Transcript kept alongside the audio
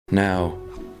Now,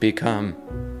 become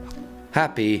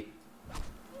happy.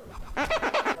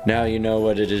 Now you know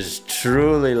what it is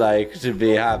truly like to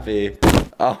be happy.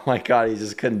 Oh my god, he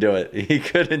just couldn't do it. He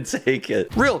couldn't take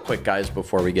it. Real quick, guys,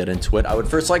 before we get into it, I would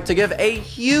first like to give a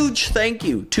huge thank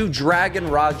you to Dragon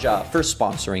Raja for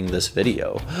sponsoring this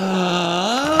video.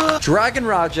 Dragon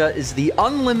Raja is the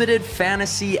unlimited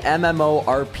fantasy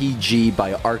MMORPG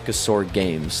by Archosaur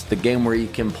Games. The game where you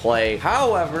can play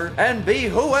however and be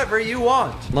whoever you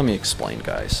want. Let me explain,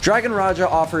 guys. Dragon Raja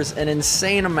offers an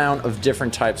insane amount of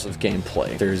different types of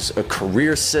gameplay. There's a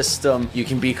career system. You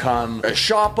can become a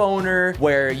shop owner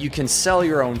where you can sell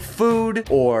your own food,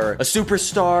 or a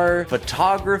superstar,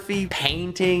 photography,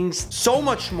 paintings, so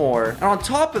much more. And on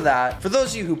top of that, for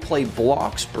those of you who play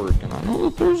Bloxburg, and I know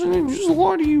that there's a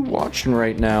lot of you watching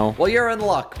right now, well, you're in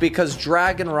luck because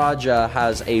Dragon Raja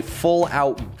has a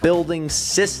full-out building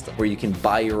system where you can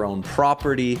buy your own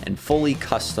property and fully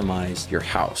customize your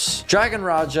house. Dragon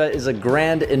Raja is a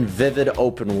grand and vivid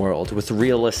open world with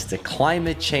realistic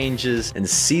climate changes and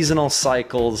seasonal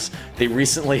cycles. They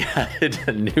recently added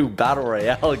a new battle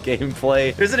royale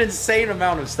gameplay. There's an insane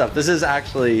amount of stuff. This is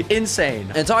actually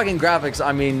insane. And talking graphics,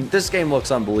 I mean, this game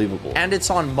looks unbelievable. And it's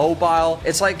on mobile.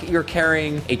 It's like you're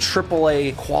carrying a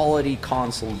AAA quality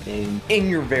console game in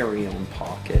your very own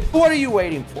pocket. What are you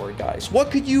waiting for, guys? What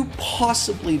could you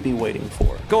possibly be waiting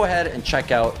for? Go ahead and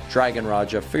check out Dragon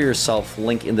Raja for yourself.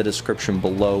 Link in the description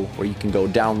below where you can go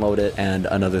download it. And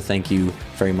another thank you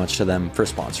very much to them for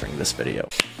sponsoring this video.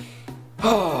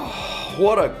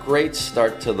 What a great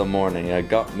start to the morning. I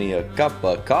got me a cup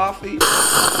of coffee.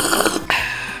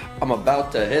 I'm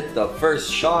about to hit the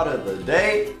first shot of the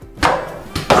day.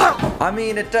 I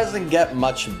mean, it doesn't get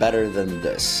much better than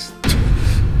this.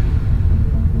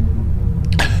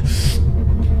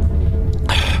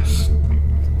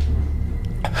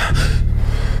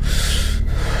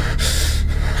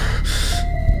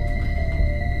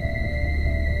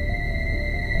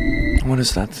 What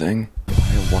is that thing?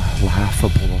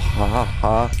 Laughable, ha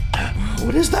ha.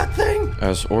 What is that thing?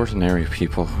 As ordinary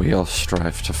people, we all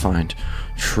strive to find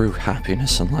true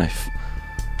happiness in life.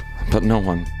 But no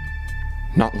one,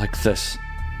 not like this.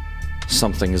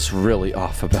 Something is really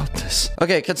off about this.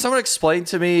 Okay, can someone explain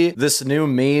to me this new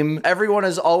meme? Everyone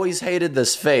has always hated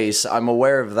this face. I'm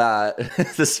aware of that.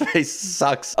 This face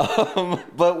sucks.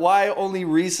 But why only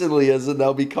recently has it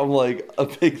now become like a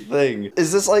big thing?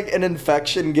 Is this like an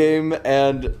infection game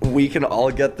and we can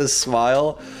all get this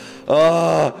smile?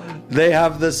 They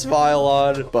have the smile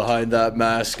on. Behind that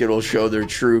mask, it'll show their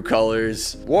true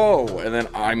colors. Whoa, and then,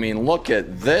 I mean, look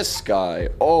at this guy.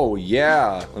 Oh,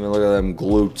 yeah. Let me look at them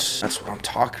glutes. That's what I'm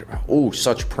talking about. Oh,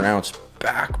 such pronounced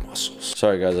back muscles.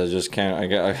 Sorry, guys, I just can't. I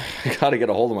gotta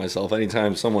get a hold of myself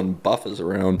anytime someone buff is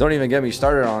around. Don't even get me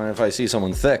started on it if I see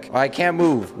someone thick. I can't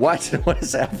move. What? What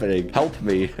is happening? Help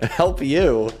me. Help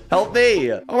you. Help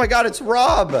me. Oh my god, it's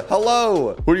Rob.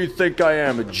 Hello. Who do you think I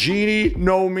am? A genie?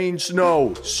 No means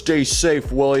no. Stay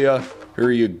safe, will ya?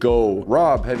 Here you go.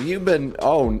 Rob, have you been...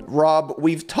 Oh, Rob,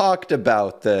 we've talked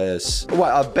about this.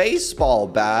 What, a baseball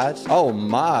bat? Oh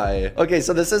my. Okay,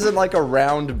 so this isn't like a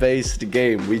round-based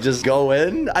game. We just go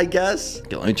in, I guess?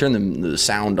 Okay, let me turn the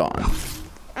sound on.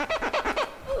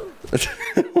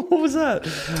 What was that?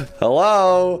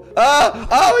 Hello?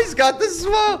 Oh, he's got the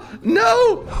smile.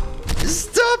 No!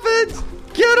 Stop it!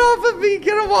 Get off of me!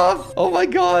 Get him off! Oh my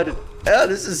god. Yeah,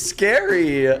 this is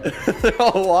scary. They're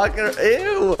all walking.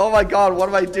 Ew. Oh my god, what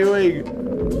am I doing?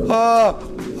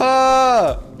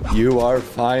 You are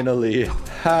finally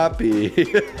happy.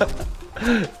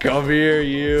 Come here,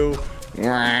 you.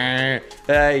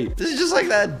 Hey, this is just like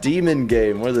that demon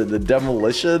game where the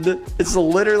demolition. It's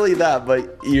literally that,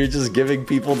 but you're just giving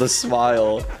people the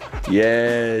smile.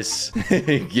 Yes.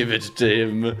 Give it to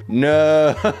him.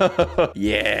 No.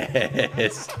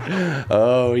 Yes.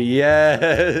 Oh,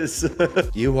 yes.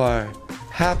 You are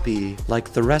happy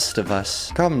like the rest of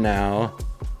us. Come now.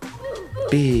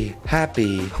 Be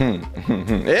happy. Ew.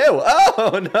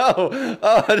 Oh, no.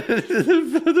 Oh,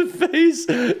 the face.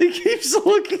 It keeps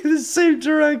looking the same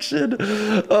direction.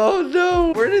 Oh,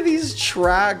 no. Where do these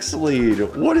tracks lead?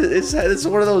 What is that? It's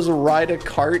one of those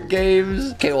ride-a-cart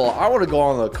games. Okay, well, I want to go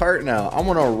on the cart now. I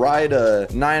want to ride a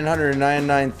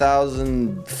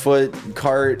 999,000 foot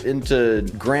cart into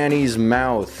Granny's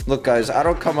mouth. Look, guys, I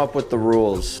don't come up with the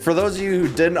rules. For those of you who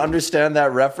didn't understand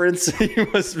that reference, you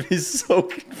must be so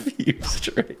confused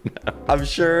right now. I'm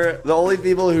sure the only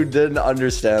people who didn't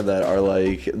understand that are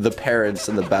like the parents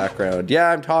in the background. Yeah,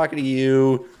 I'm talking to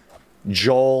you,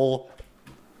 Joel.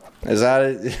 Is that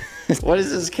it? What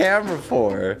is this camera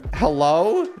for?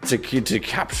 Hello? To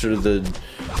capture the...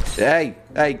 Hey,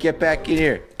 get back in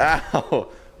here. Ow.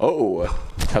 Oh,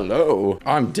 hello.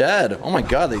 I'm dead. Oh my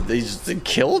God, they just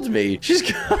killed me. She's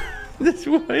got this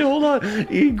way. Hold on.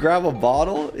 You grab a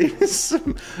bottle, you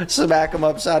smack him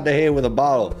upside the head with a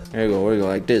bottle. There you go. We go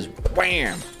like this.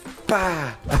 Wham.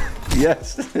 Bah.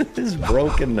 Yes, this is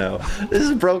broken now. This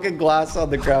is broken glass on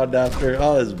the ground after.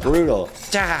 Oh, it's brutal.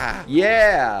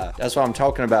 Yeah, that's what I'm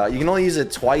talking about. You can only use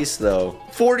it twice though.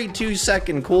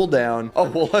 42-second cooldown. Oh,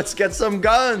 well, let's get some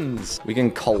guns. We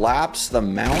can collapse the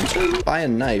mountain. Buy a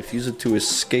knife, use it to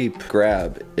escape.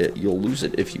 Grab it. You'll lose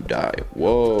it if you die.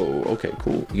 Whoa, okay,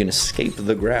 cool. You can escape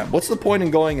the grab. What's the point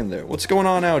in going in there? What's going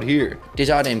on out here? These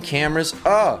all them cameras.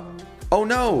 Oh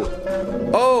no.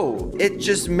 Oh, it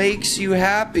just makes you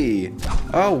happy.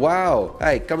 Oh, wow.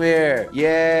 Hey, come here.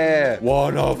 Yeah.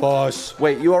 One of us.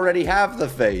 Wait, you already have the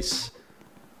face.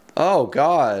 Oh,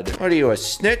 God. What are you, a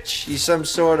snitch? You some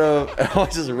sort of... Oh,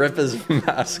 just rip his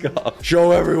mask off.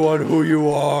 Show everyone who you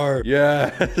are.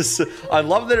 Yes. I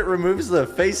love that it removes the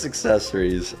face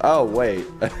accessories. Oh, wait.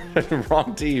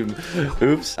 Wrong team.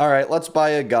 Oops. All right, let's buy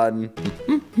a gun.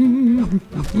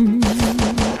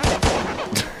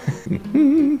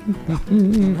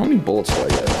 How many bullets do I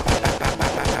get?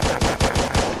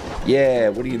 Yeah,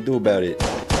 what do you do about it?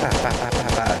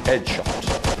 Headshot.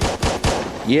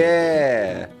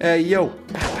 Yeah. Hey, yo.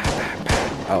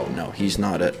 Oh, no, he's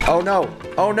not it. Oh, no.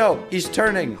 Oh, no, he's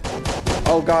turning.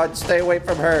 Oh, God, stay away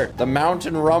from her. The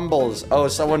mountain rumbles. Oh,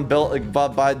 someone built, they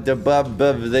bought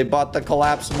the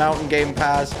collapsed mountain game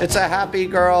pass. It's a happy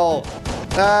girl.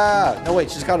 Ah, no, wait,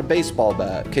 she's got a baseball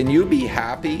bat. Can you be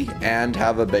happy and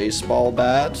have a baseball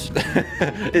bat?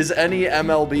 Is any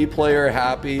MLB player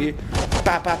happy?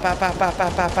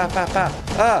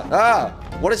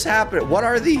 What is happening? What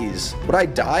are these? Would I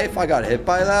die if I got hit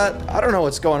by that? I don't know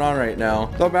what's going on right now.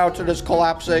 The mountain is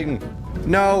collapsing.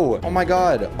 No. Oh my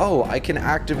God. Oh, I can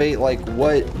activate like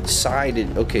what side?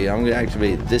 Okay, I'm gonna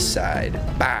activate this side.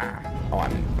 Bah. Oh, I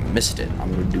missed it.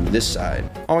 I'm gonna do this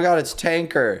side. Oh my God, it's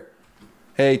Tanker.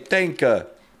 Hey, Tanker.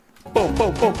 Boom,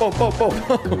 boom, boom, boom, boom, boom.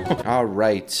 All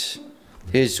right.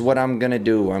 Here's what I'm gonna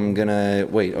do. I'm gonna...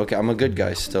 Wait, okay, I'm a good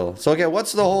guy still. So, okay,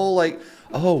 what's the whole, like...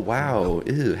 Oh, wow.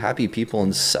 Ew, happy people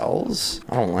in cells?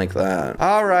 I don't like that.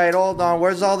 All right, hold on.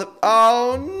 Where's all the...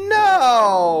 Oh,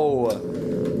 no!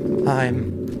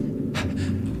 I'm...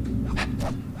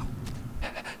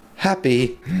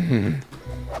 happy.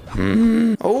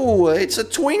 Oh, it's a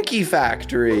Twinkie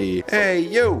factory. Hey,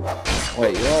 you.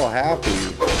 Wait, you're all happy.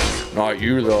 Not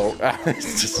you, though.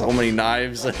 It's just so many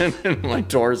knives in my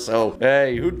torso.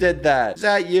 Hey, who did that? Is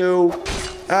that you?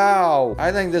 Ow.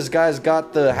 I think this guy's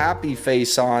got the happy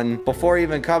face on before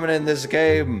even coming in this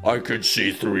game. I could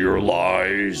see through your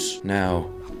lies. Now,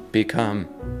 become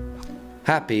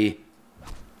happy.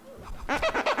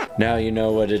 Now you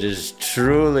know what it is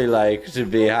truly like to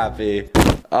be happy.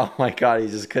 Oh my God, he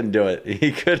just couldn't do it.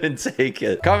 He couldn't take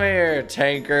it. Come here,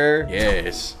 Tanker.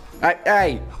 Yes.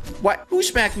 Hey, what? Who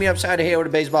smacked me upside the head with a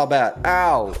baseball bat?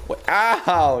 Ow.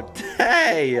 Ow.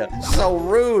 Hey, so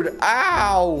rude.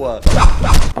 Ow.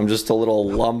 I'm just a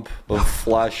little lump of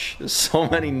flesh. So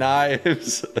many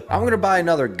knives. I'm gonna buy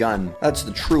another gun. That's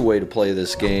the true way to play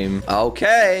this game.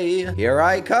 Okay, here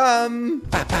I come.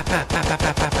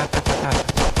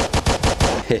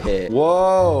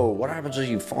 Whoa, what happens if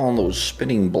you fall on those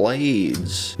spinning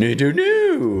blades? No.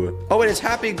 Oh, wait, it's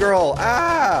Happy Girl.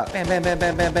 Ah! Bam, bam, bam,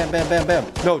 bam, bam, bam, bam, bam,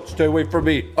 bam. No, stay away from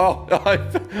me. Oh, I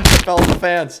fell in the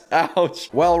fence. Ouch.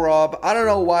 Well, Rob, I don't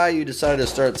know why you decided to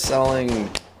start selling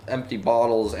empty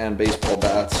bottles and baseball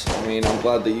bats. I mean, I'm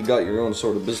glad that you got your own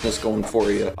sort of business going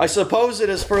for you. I suppose it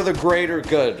is for the greater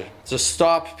good to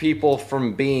stop people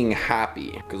from being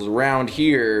happy. Because around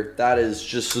here, that is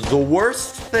just the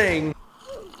worst thing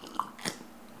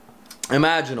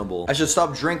imaginable. I should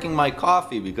stop drinking my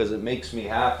coffee because it makes me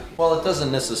happy. Well, it doesn't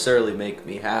necessarily make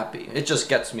me happy. It just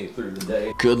gets me through the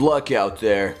day. Good luck out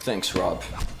there. Thanks, Rob.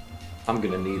 I'm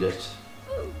gonna need it.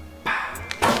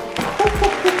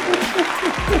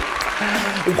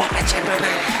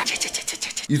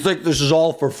 You think this is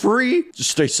all for free?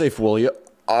 Just stay safe, will you?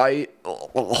 Rob,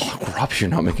 you're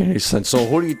not making any sense. So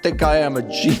who do you think I am, a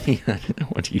genie?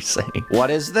 What are you saying? What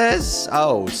is this?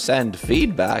 Oh, send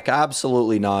feedback?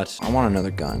 Absolutely not. I want another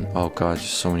gun. Oh God,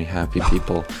 just so many happy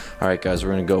people. All right, guys,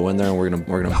 we're gonna go in there and we're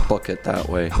gonna book it that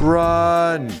way.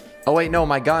 Run! Oh wait, no,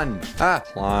 my gun. Ah,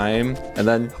 climb and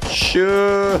then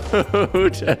shoot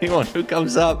anyone who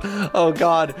comes up. Oh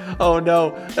God. Oh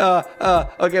no.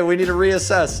 Okay, we need to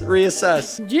reassess.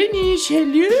 Denis,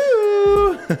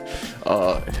 hello.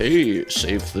 Hey,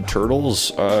 save the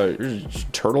turtles. There's a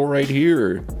turtle right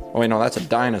here. Oh wait, no, that's a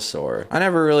dinosaur. I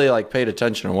never really like paid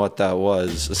attention to what that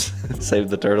was. Save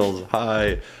the turtles.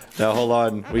 Hi. Now hold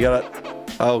on. We gotta.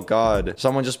 Oh God,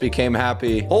 someone just became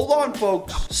happy. Hold on,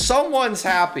 folks. Someone's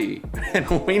happy. And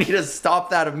we need to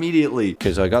stop that immediately.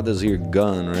 Okay, so I got this here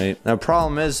gun, right? Now, the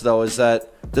problem is, though, is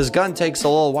that this gun takes a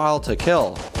little while to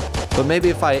kill. But maybe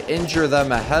if I injure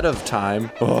them ahead of time.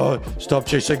 Oh, stop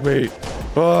chasing me.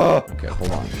 Oh. Okay,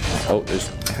 hold on. Oh, there's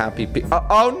happy people.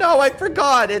 Oh, no, I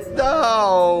forgot it.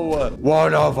 No.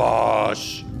 One of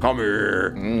us. Come here.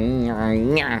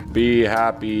 Be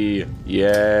happy.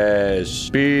 Yes.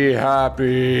 Be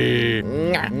happy.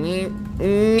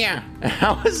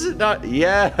 How is it not?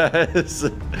 Yes.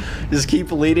 Just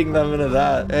keep leading them into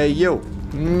that. Hey, you.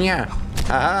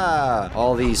 Ah,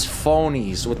 all these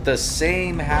phonies with the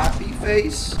same happy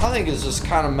face. I think it's just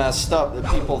kind of messed up that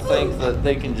people think that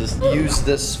they can just use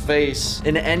this face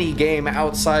in any game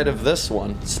outside of this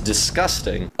one. It's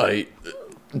disgusting.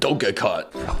 Don't get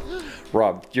caught.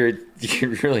 Rob, you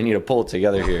really need to pull it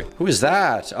together here. Who is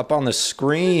that up on the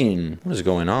screen? What is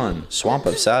going on? Swamp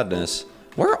of Sadness.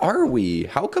 Where are we?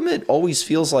 How come it always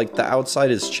feels like the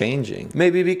outside is changing?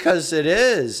 Maybe because it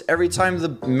is. Every time the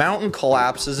mountain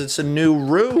collapses, it's a new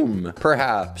room,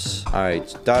 perhaps. All right,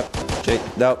 stop.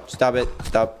 No, stop it.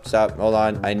 Stop. Hold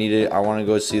on. I want to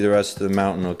go see the rest of the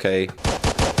mountain, okay?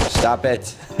 Stop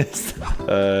it.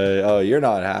 Oh, you're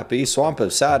not happy. Swamp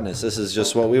of Sadness. This is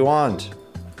just what we want.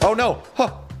 Oh, no.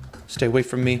 Huh. Stay away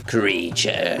from me,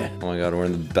 creature. Oh my God, we're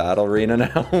in the battle arena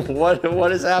now.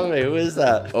 What is happening? Who is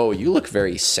that? Oh, you look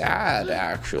very sad,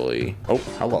 actually. Oh,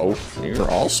 hello. You're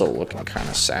also looking kind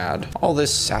of sad. All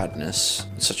this sadness.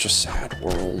 It's such a sad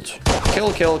world. Kill.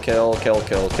 There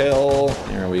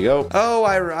we go. Oh,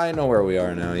 I know where we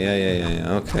are now.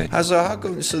 Yeah. Okay. So how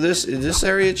come? So this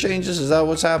area changes? Is that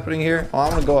what's happening here? Oh,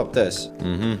 I'm gonna go up this.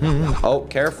 Oh,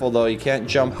 careful though. You can't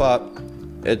jump up.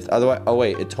 Otherwise. Oh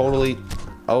wait. It totally.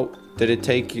 Oh. Did it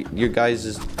take your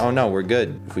guys'... Oh, no, we're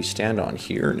good. If we stand on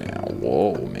here now.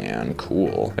 Whoa, man.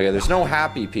 Cool. Okay, there's no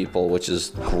happy people, which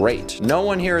is great. No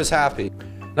one here is happy.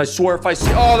 And I swear if I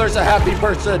see... Oh, there's a happy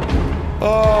person.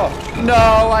 Oh,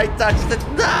 no, I touched it.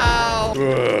 No.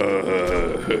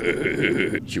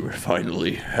 You were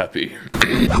finally happy.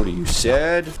 What are you,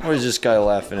 sad? What is this guy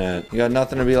laughing at? You got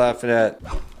nothing to be laughing at.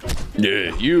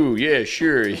 Yeah,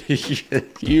 sure.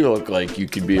 You look like you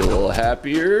could be a little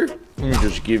happier. Let me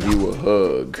just give you a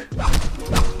hug.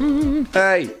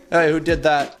 Hey, who did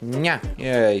that?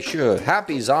 Yeah, sure.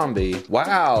 Happy zombie.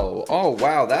 Wow. Oh,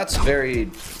 wow, that's very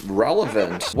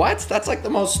relevant. What? That's like the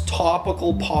most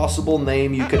topical possible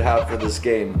name you could have for this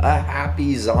game. A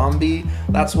happy zombie?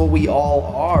 That's what we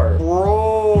all are.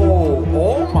 Bro,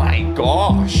 oh my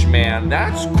gosh, man,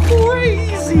 that's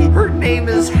crazy. Her name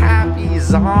is Happy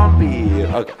Zombie.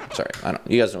 Okay, sorry, I don't,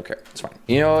 you guys don't care, it's fine.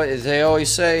 You know, as they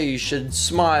always say, you should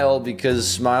smile because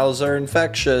smiles are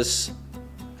infectious.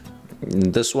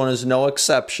 This one is no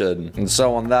exception. And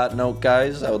so on that note,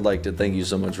 guys, I would like to thank you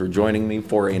so much for joining me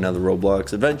for another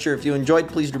Roblox adventure. If you enjoyed,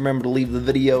 please remember to leave the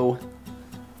video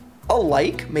a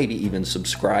like, maybe even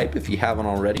subscribe if you haven't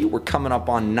already. We're coming up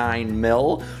on 9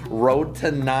 mil. Road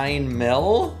to 9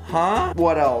 mil, huh?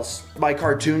 What else? My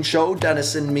cartoon show,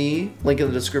 Dennis and Me. Link in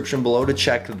the description below to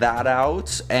check that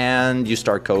out. And you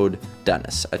start code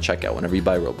Dennis at checkout whenever you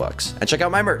buy Robux. And check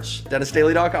out my merch,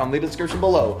 DennisDaily.com. Link in the description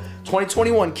below.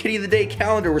 2021 Kitty of the Day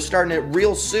calendar. We're starting it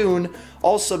real soon.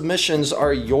 All submissions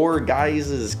are your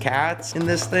guys' cats in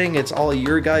this thing. It's all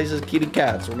your guys' kitty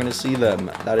cats. We're gonna see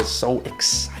them. That is so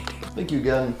exciting. Thank you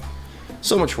again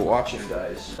so much for watching,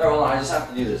 guys. All right, hold on, I just have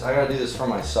to do this. I gotta do this for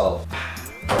myself.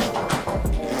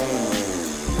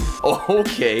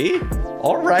 Okay,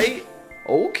 all right,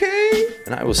 okay.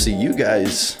 And I will see you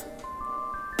guys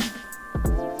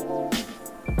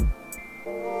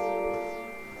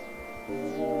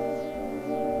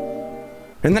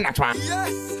in the next one.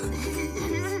 Yes!